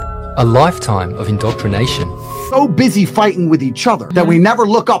A lifetime of indoctrination. So busy fighting with each other that we never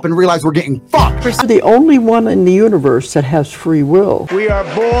look up and realize we're getting fucked. We're the only one in the universe that has free will. We are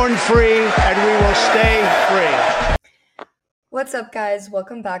born free and we will stay free. What's up, guys?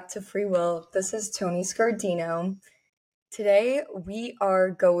 Welcome back to Free Will. This is Tony Scardino. Today, we are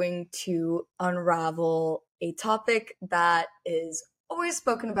going to unravel a topic that is always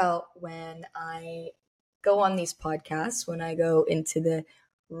spoken about when I go on these podcasts, when I go into the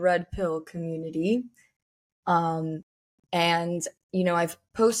Red Pill community. And, I've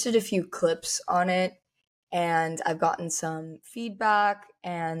posted a few clips on it and I've gotten some feedback,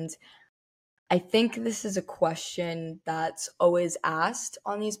 and I think this is a question that's always asked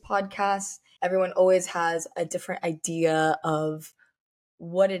on these podcasts. Everyone always has a different idea of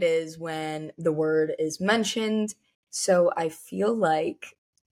what it is when the word is mentioned. So I feel like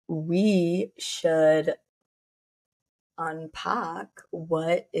we should unpack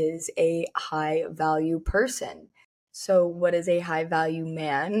what is a high value person. So what is a high value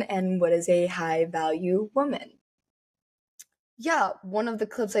man and what is a high value woman? Yeah, one of the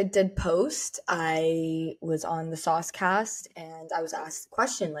clips I did post, I was on the Saucecast and I was asked the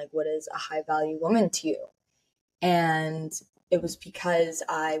question, what is a high value woman to you? And it was because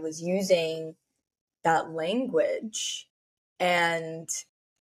I was using that language, and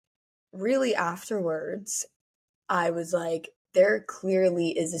really afterwards, I was like, there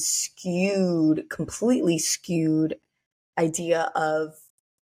clearly is a completely skewed idea of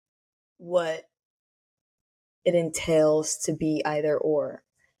what it entails to be either or.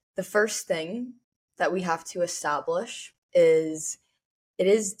 The first thing that we have to establish is it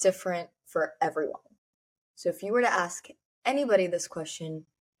is different for everyone. So if you were to ask anybody this question,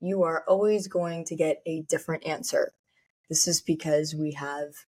 you are always going to get a different answer. This is because we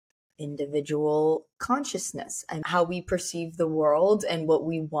have individual consciousness and how we perceive the world and what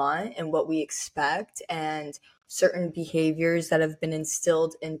we want and what we expect, and certain behaviors that have been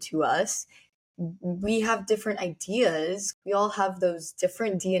instilled into us. We have different ideas. We all have those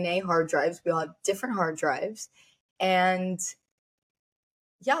different DNA hard drives. We all have different hard drives. And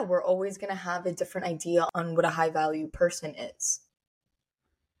yeah, we're always going to have a different idea on what a high value person is.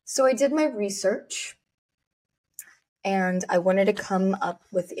 So I did my research, and I wanted to come up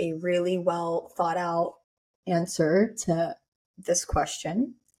with a really well thought out answer to this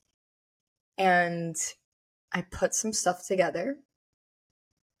question. And I put some stuff together.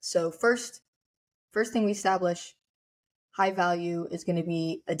 So first thing we establish, high value is going to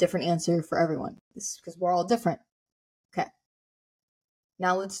be a different answer for everyone. This is because we're all different. Okay.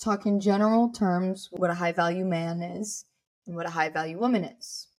 Now let's talk in general terms what a high value man is and what a high value woman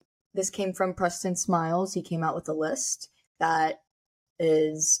is. This came from Preston Smiles. He came out with a list that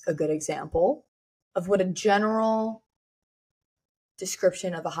is a good example of what a general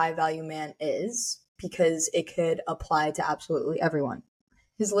description of a high value man is, because it could apply to absolutely everyone.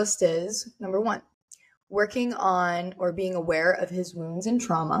 His list is, number 1, working on or being aware of his wounds and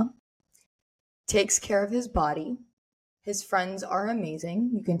trauma, takes care of his body, his friends are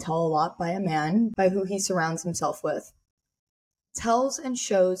amazing. You can tell a lot by a man by who he surrounds himself with. Tells and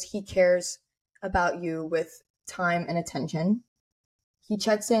shows he cares about you with time and attention. He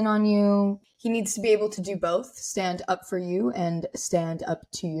checks in on you. He needs to be able to do both, stand up for you and stand up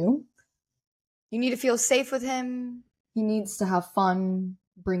to you. You need to feel safe with him. He needs to have fun,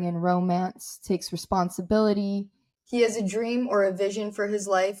 bring in romance, takes responsibility. He has a dream or a vision for his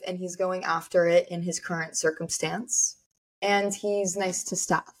life, and he's going after it in his current circumstance. And he's nice to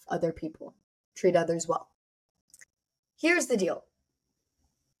staff, other people, treat others well. Here's the deal.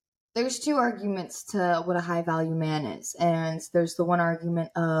 There's 2 arguments to what a high value man is. And there's the one argument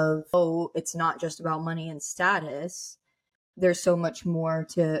of, it's not just about money and status. There's so much more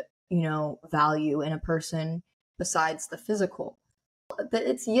to, value in a person besides the physical. But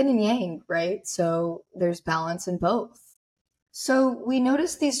it's yin and yang, right? So there's balance in both. So we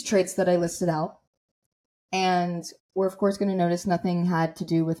noticed these traits that I listed out. And we're, of course, going to notice nothing had to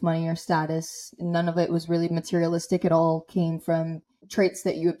do with money or status. None of it was really materialistic. It all came from traits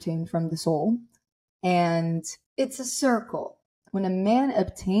that you obtained from the soul. And it's a circle. When a man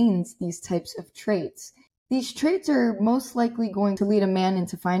obtains these types of traits, these traits are most likely going to lead a man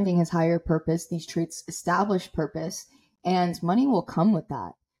into finding his higher purpose. These traits establish purpose, and money will come with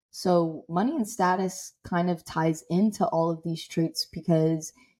that. So money and status kind of ties into all of these traits,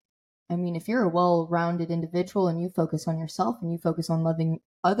 because if you're a well-rounded individual and you focus on yourself and you focus on loving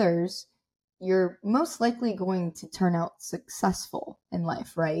others, you're most likely going to turn out successful in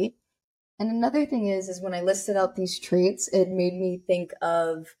life, right? And another thing is when I listed out these traits, it made me think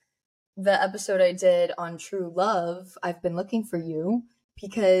of the episode I did on true love, I've Been Looking for You,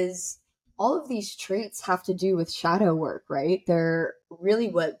 because all of these traits have to do with shadow work, right? They're really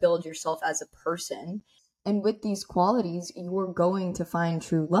what build yourself as a person. And with these qualities, you're going to find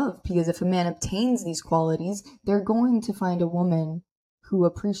true love, because if a man obtains these qualities, they're going to find a woman who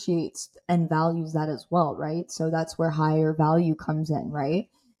appreciates and values that as well, right? So that's where higher value comes in, right?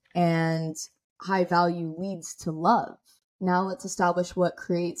 And high value leads to love. Now let's establish what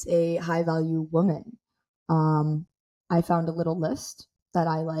creates a high value woman. I found a little list that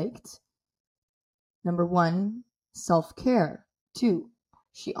I liked. Number 1, self-care. 2,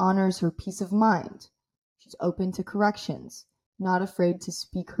 she honors her peace of mind. She's open to corrections, not afraid to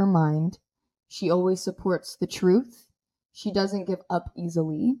speak her mind. She always supports the truth. She doesn't give up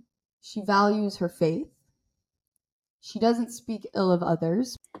easily. She values her faith. She doesn't speak ill of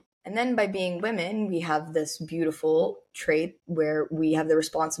others. And then by being women, we have this beautiful trait where we have the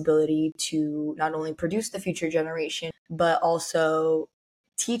responsibility to not only produce the future generation, but also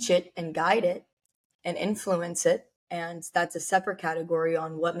teach it and guide it and influence it. And that's a separate category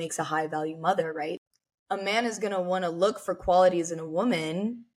on what makes a high value mother, right? A man is going to want to look for qualities in a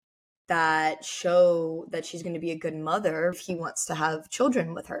woman that show that she's going to be a good mother if he wants to have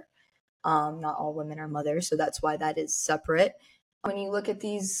children with her. Not all women are mothers, so that's why that is separate. When you look at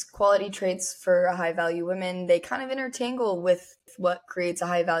these quality traits for a high value woman, they kind of intertangle with what creates a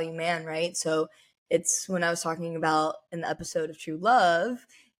high value man, right? So it's when I was talking about in the episode of True Love,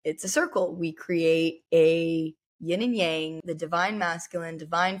 it's a circle. We create a yin and yang, the divine masculine,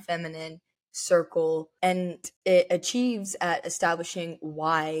 divine feminine circle, and it achieves at establishing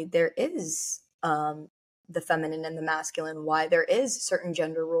why there is the feminine and the masculine, why there is certain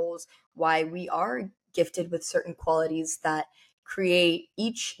gender roles, why we are gifted with certain qualities that create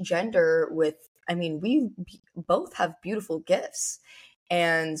each gender with, we both have beautiful gifts,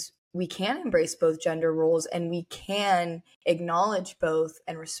 and we can embrace both gender roles, and we can acknowledge both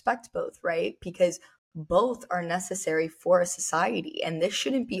and respect both, right? Because both are necessary for a society, and this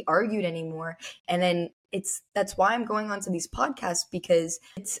shouldn't be argued anymore. And then that's why I'm going on to these podcasts, because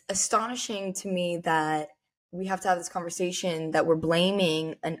it's astonishing to me that we have to have this conversation that we're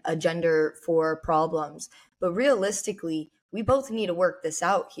blaming a gender for problems. But realistically, we both need to work this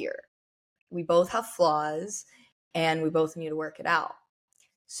out here. We both have flaws, and we both need to work it out.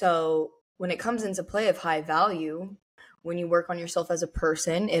 So when it comes into play of high value, when you work on yourself as a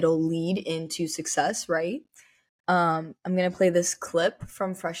person, it'll lead into success, right? I'm going to play this clip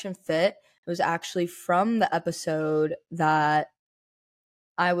from Fresh and Fit. It was actually from the episode that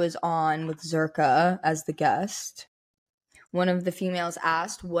I was on with Zerka as the guest. One of the females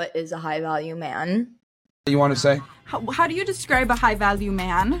asked, what is a high value man? You want to say? How do you describe a high value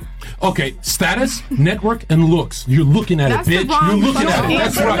man? Okay, status, network, and looks. You're looking at That's it, bitch. You're looking at it.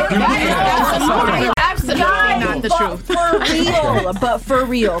 That's right. You're looking at it. Absolutely not the truth. But for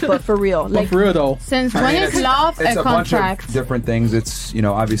real. Like, for real though. Since when is love It's a a bunch contract? of different things. It's,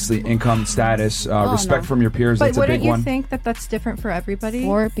 obviously income, status, respect from your peers. But That's a big wouldn't you one. think that that's different for everybody?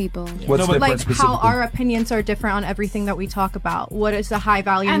 For people. What's different like specifically? how our opinions are different on everything that we talk about. What is a high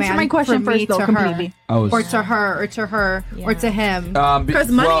value Answer man my question for me first, though, to completely. her? Or to her, or to her, or to him? Because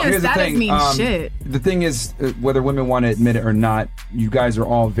money and status means shit. The thing is, whether women want to admit it or not, you guys are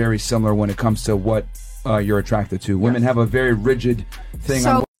all very similar when it comes to what you're attracted to. Women have a very rigid thing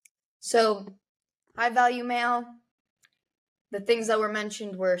on. So, high value male, the things that were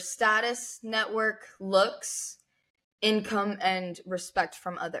mentioned were status, network, looks, income, and respect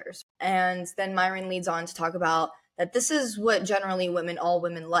from others. And then Myron leads on to talk about that this is what generally all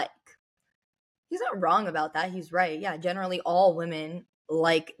women like. He's not wrong about that. He's right. Yeah, generally all women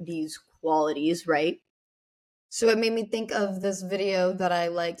like these qualities, right? So it made me think of this video that I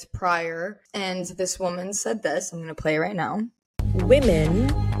liked prior, and this woman said this. I'm going to play it right now. Women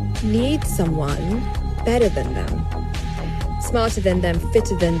need someone better than them, smarter than them,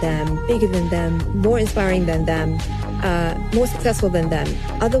 fitter than them, bigger than them, more inspiring than them, more successful than them.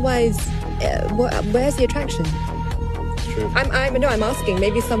 Otherwise, where's the attraction? True. I'm asking.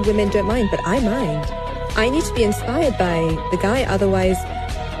 Maybe some women don't mind, but I mind. I need to be inspired by the guy. Otherwise,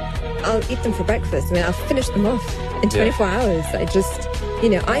 I'll eat them for breakfast. I'll finish them off in 24 hours.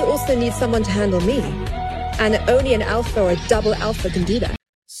 I also need someone to handle me, and only an alpha or a double alpha can do that.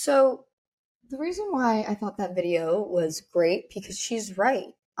 So the reason why I thought that video was great, because she's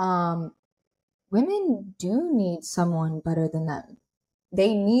right. Women do need someone better than them.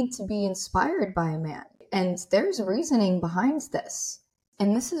 They need to be inspired by a man. And there's reasoning behind this.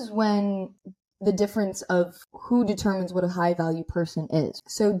 And this is when the difference of who determines what a high value person is.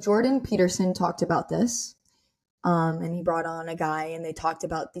 So Jordan Peterson talked about this, and he brought on a guy and they talked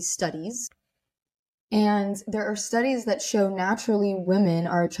about these studies. And there are studies that show naturally women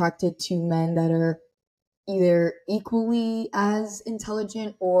are attracted to men that are either equally as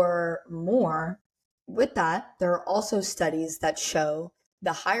intelligent or more. With that, there are also studies that show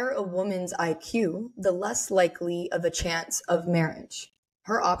the higher a woman's IQ, the less likely of a chance of marriage.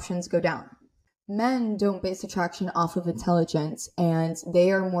 Her options go down. Men don't base attraction off of intelligence, and they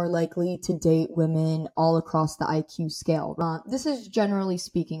are more likely to date women all across the IQ scale. This is generally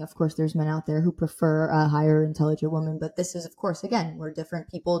speaking. Of course, there's men out there who prefer a higher intelligent woman, but this is, of course, again, we're different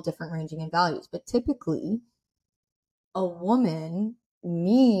people, different ranging in values. But typically, a woman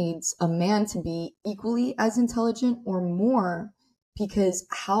needs a man to be equally as intelligent or more, because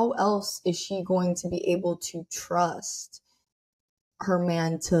how else is she going to be able to trust her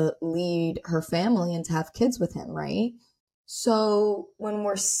man to lead her family and to have kids with him, right? So when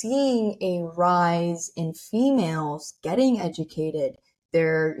we're seeing a rise in females getting educated,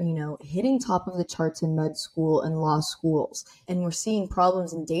 they're, hitting top of the charts in med school and law schools, and we're seeing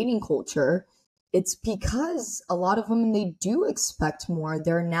problems in dating culture, it's because a lot of women, they do expect more.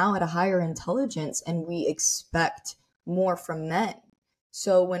 They're now at a higher intelligence, and we expect more from men.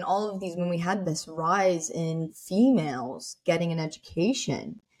 So when we had this rise in females getting an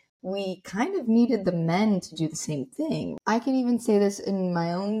education, we kind of needed the men to do the same thing. I can even say this in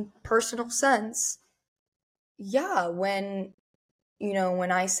my own personal sense. Yeah, when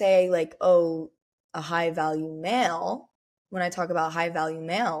I say like, oh, a high value male, when I talk about high value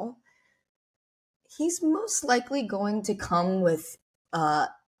male, he's most likely going to come with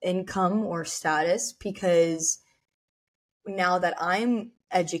income or status, because now that I'm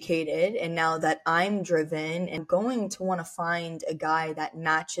educated and now that I'm driven, and going to want to find a guy that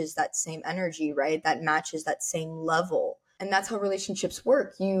matches that same energy, right? That matches that same level. And that's how relationships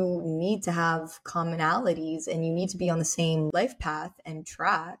work. You need to have commonalities, and you need to be on the same life path and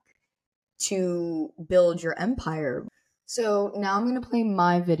track to build your empire. So now I'm going to play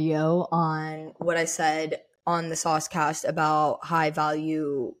my video on what I said on the Saucecast about high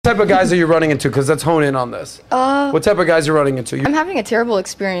value. What type of guys are you running into? Because let's hone in on this. What type of guys are you running into? I'm having a terrible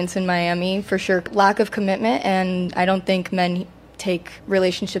experience in Miami, for sure. Lack of commitment, and I don't think men take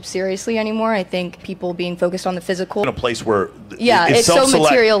relationships seriously anymore. I think people being focused on the physical. In a place where it's so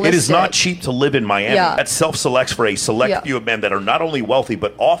materialistic. It is not cheap to live in Miami. Yeah. That self-selects for a select few of men that are not only wealthy,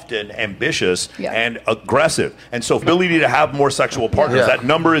 but often ambitious and aggressive. And so ability to have more sexual partners, that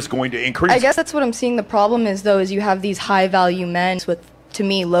number is going to increase. I guess that's what I'm seeing. The problem is, though, is you have these high value men with, to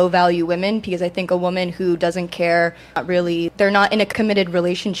me, low value women, because I think a woman who doesn't care, they're not in a committed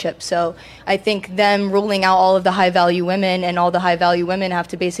relationship. So I think them ruling out all of the high value women, and all the high value women have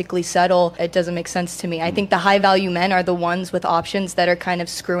to basically settle, it doesn't make sense to me. I think the high value men are the ones with options that are kind of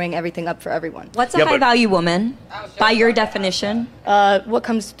screwing everything up for everyone. What's a high value woman by your definition? What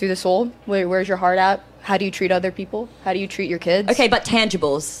comes through the soul? Where's your heart at? How do you treat other people? How do you treat your kids? Okay, but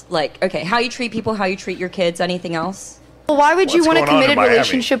tangibles, how you treat people, how you treat your kids, anything else? Well, why would you want a committed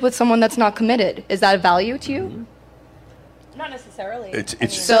relationship with someone that's not committed? Is that a value to you? Not necessarily.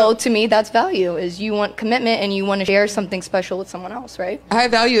 So to me, that's value, is you want commitment and you want to share something special with someone else, right? High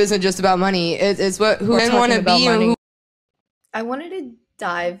value isn't just about money. It's who men want to be. I wanted to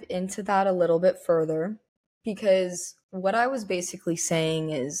dive into that a little bit further, because what I was basically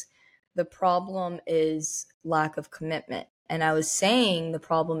saying is the problem is lack of commitment. And I was saying the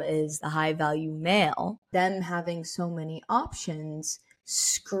problem is the high value male, them having so many options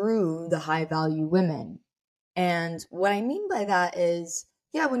screw the high value women. And what I mean by that is,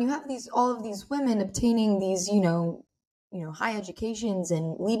 when you have all of these women obtaining these, high educations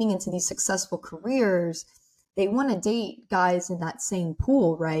and leading into these successful careers, they want to date guys in that same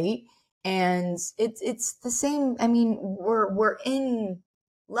pool, right? And it's the same. I mean, we're in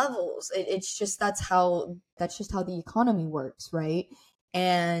levels. It's just that's just how the economy works, right?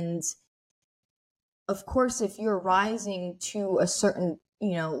 And of course, if you're rising to a certain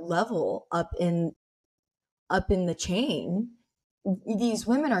level up in the chain, these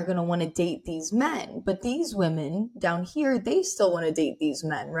women are going to want to date these men, but these women down here, they still want to date these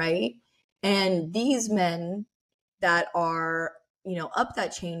men, right? And these men that are up that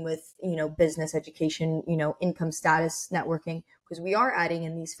chain with business, education, income, status, networking, because we are adding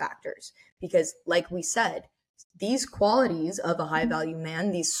in these factors, because like we said, these qualities of a high value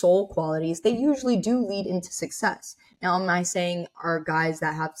man, these soul qualities, they usually do lead into success. Now, am I saying our guys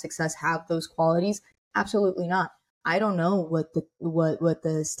that have success have those qualities? Absolutely not. I don't know what the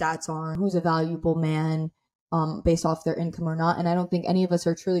stats are, who's a valuable man based off their income or not, and I don't think any of us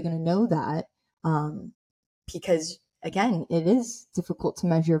are truly going to know that because again, it is difficult to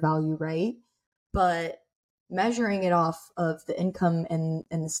measure value, right? But measuring it off of the income and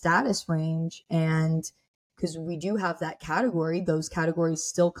the status range, and because we do have that category, those categories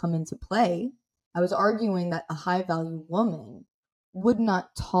still come into play. I was arguing that a high value woman would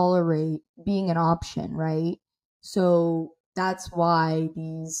not tolerate being an option, right? So that's why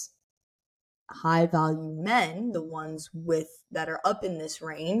these high value men, the ones that are up in this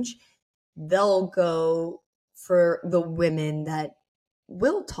range, they'll go for the women that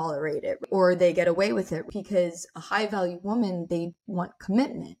will tolerate it, or they get away with it, because a high value woman, they want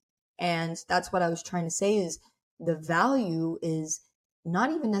commitment. And that's what I was trying to say, is the value is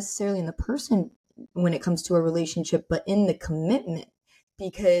not even necessarily in the person when it comes to a relationship, but in the commitment.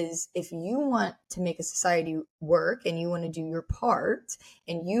 Because if you want to make a society work and you want to do your part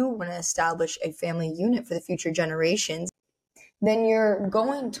and you want to establish a family unit for the future generations, then you're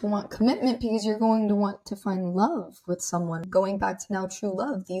going to want commitment, because you're going to want to find love with someone. Going back to now true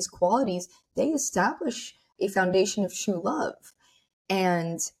love, these qualities, they establish a foundation of true love.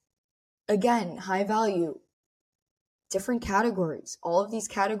 And again, high value, different categories. All of these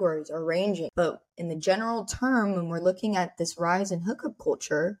categories are ranging. But in the general term, when we're looking at this rise in hookup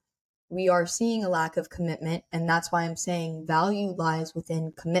culture, we are seeing a lack of commitment. And that's why I'm saying value lies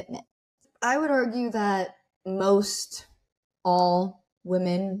within commitment. I would argue that all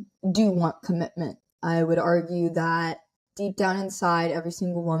women do want commitment. I would argue that deep down inside, every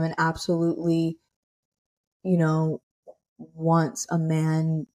single woman absolutely, wants a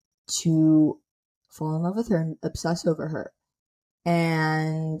man to fall in love with her and obsess over her.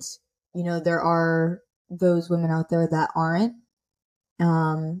 And, there are those women out there that aren't,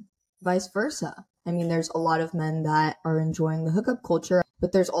 vice versa. I mean, there's a lot of men that are enjoying the hookup culture,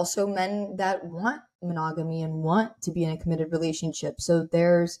 but there's also men that want monogamy and want to be in a committed relationship. So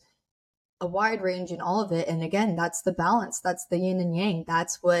there's a wide range in all of it. And again, that's the balance. That's the yin and yang.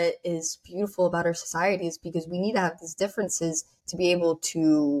 That's what is beautiful about our society, is because we need to have these differences to be able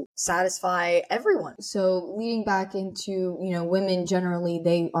to satisfy everyone. So leading back into, women generally,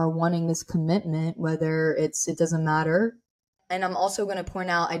 they are wanting this commitment, whether it doesn't matter. And I'm also going to point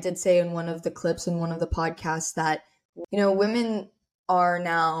out, I did say in one of the clips in one of the podcasts that, women are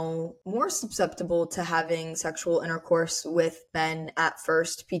now more susceptible to having sexual intercourse with men at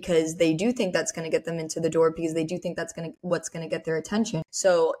first, because they do think that's going to get them into the door, because they do think that's what's going to get their attention.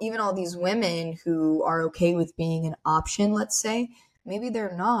 So even all these women who are okay with being an option, let's say, maybe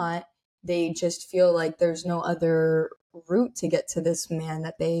they're not. They just feel like there's no other route to get to this man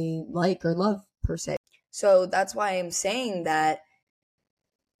that they like or love, per se. So that's why I'm saying that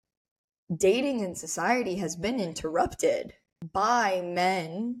dating in society has been interrupted by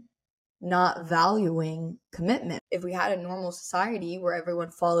men not valuing commitment. If we had a normal society where everyone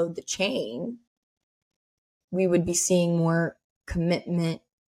followed the chain, we would be seeing more commitment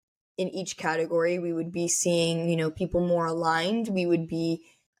in each category. We would be seeing, people more aligned. We would be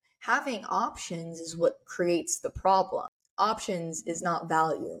having options is what creates the problem. Options is not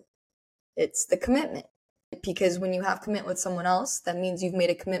value. It's the commitment. Because when you have commitment with someone else, that means you've made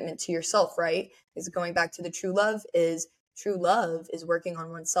a commitment to yourself, right? Is going back to the true love is working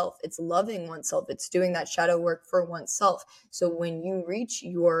on oneself. It's loving oneself. It's doing that shadow work for oneself. So when you reach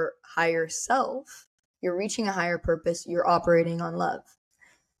your higher self, you're reaching a higher purpose, you're operating on love.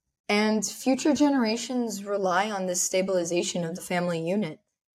 And future generations rely on this stabilization of the family unit.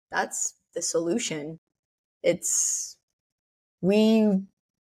 That's the solution. We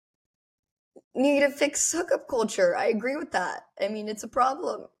need to fix hookup culture. I agree with that. I mean, it's a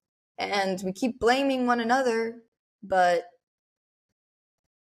problem. And we keep blaming one another, but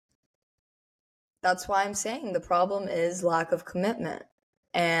that's why I'm saying the problem is lack of commitment.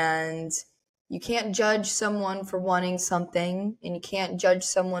 And you can't judge someone for wanting something, and you can't judge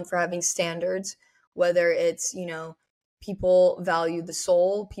someone for having standards, whether it's, people value the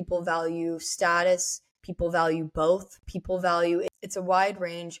soul, people value status, people value both, it's a wide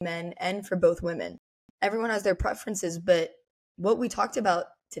range, men and for both women. Everyone has their preferences, but what we talked about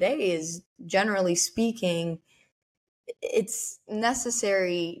today is, generally speaking, it's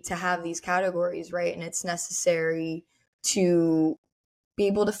necessary to have these categories, right? And it's necessary to be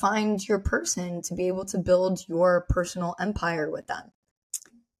able to find your person, to be able to build your personal empire with them.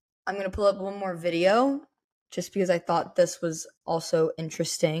 I'm going to pull up one more video just because I thought this was also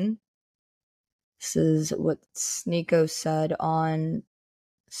interesting. This is what Sneeko said on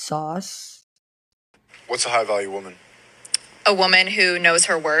Sauce. What's a high-value woman? A woman who knows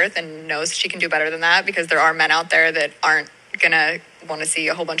her worth and knows she can do better than that, because there are men out there that aren't going to want to see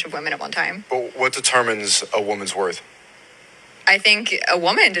a whole bunch of women at one time. But what determines a woman's worth? I think a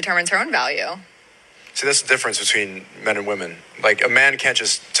woman determines her own value. See, that's the difference between men and women. Like, a man can't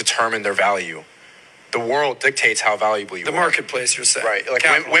just determine their value. the world dictates how valuable you are. The marketplace, you're saying. Right. Like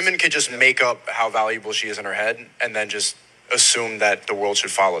women could just make up how valuable she is in her head and then just assume that the world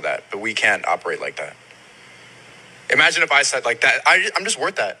should follow that. But we can't operate like that. Imagine if I said like that, I'm just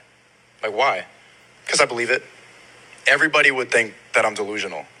worth that. Like, why? Because I believe it. Everybody would think that I'm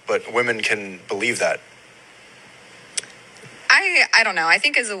delusional, but women can believe that. I don't know. I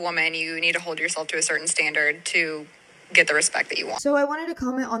think as a woman, you need to hold yourself to a certain standard to get the respect that you want. So I wanted to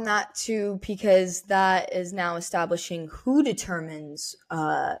comment on that too, because that is now establishing who determines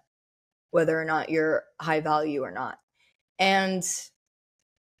whether or not you're high value or not. And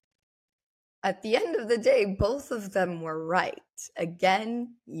at the end of the day, both of them were right.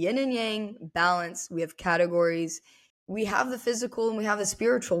 Again, yin and yang, balance. We have categories. We have the physical and we have the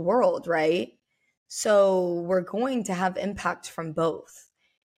spiritual world, right? So we're going to have impact from both.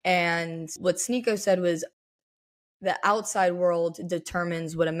 And what Sneeko said was the outside world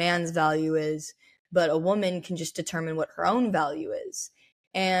determines what a man's value is, but a woman can just determine what her own value is.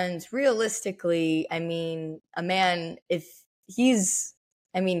 And realistically, I mean, a man, he's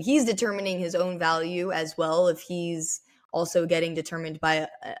determining his own value as well if he's also getting determined by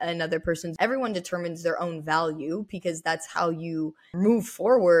another person. Everyone determines their own value because that's how you move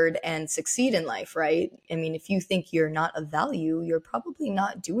forward and succeed in life, right? I mean, if you think you're not of value, you're probably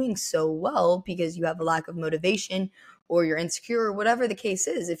not doing so well because you have a lack of motivation or you're insecure or whatever the case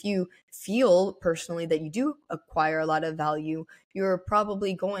is. If you feel personally that you do acquire a lot of value, you're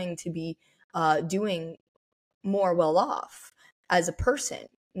probably going to be doing more well off as a person.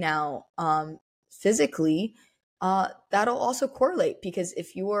 Now, physically, that'll also correlate because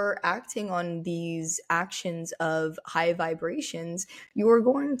if you're acting on these actions of high vibrations, you are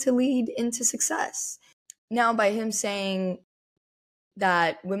going to lead into success. Now, by him saying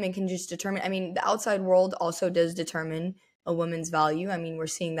that women can just determine, I mean, the outside world also does determine a woman's value. I mean, we're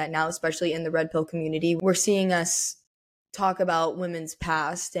seeing that now, especially in the red pill community. We're seeing us talk about women's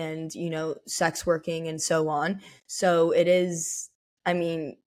past and, you know, sex working and so on. So it is, I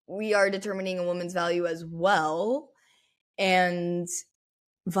mean, we are determining a woman's value as well, and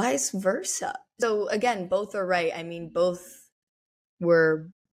vice versa. So again, both are right. I mean, both we're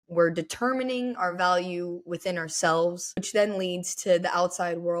determining our value within ourselves, which then leads to the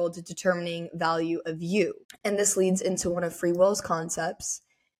outside world determining value of you. And this leads into one of free will's concepts,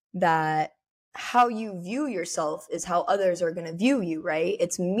 that how you view yourself is how others are going to view you, right?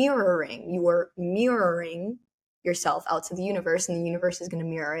 It's mirroring. You are mirroring yourself out to the universe, and the universe is going to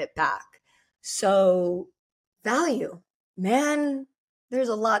mirror it back. So value, man, there's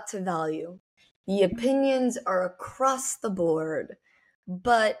a lot to value. The opinions are across the board,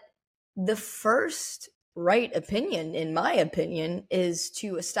 but the first right opinion, in my opinion, is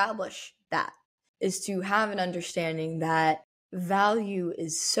to establish that, is to have an understanding that value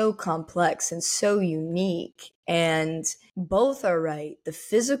is so complex and so unique, and both are right. The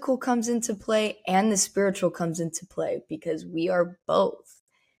physical comes into play and the spiritual comes into play because we are both.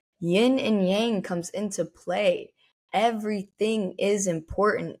 Yin and yang comes into play. Everything is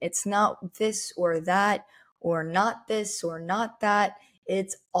important. It's not this or that, or not this or not that.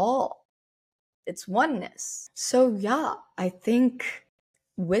 It's all. It's oneness. So yeah, I think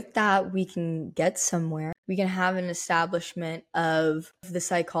with that, we can get somewhere. We can have an establishment of the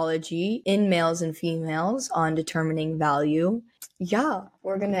psychology in males and females on determining value. Yeah,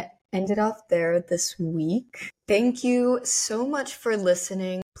 we're going to end it off there this week. Thank you so much for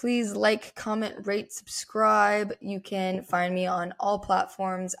listening. Please like, comment, rate, subscribe. You can find me on all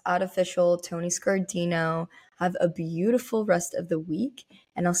platforms at official Tony Scardino. Have a beautiful rest of the week,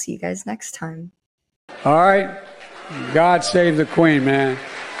 and I'll see you guys next time. All right. God save the Queen, man.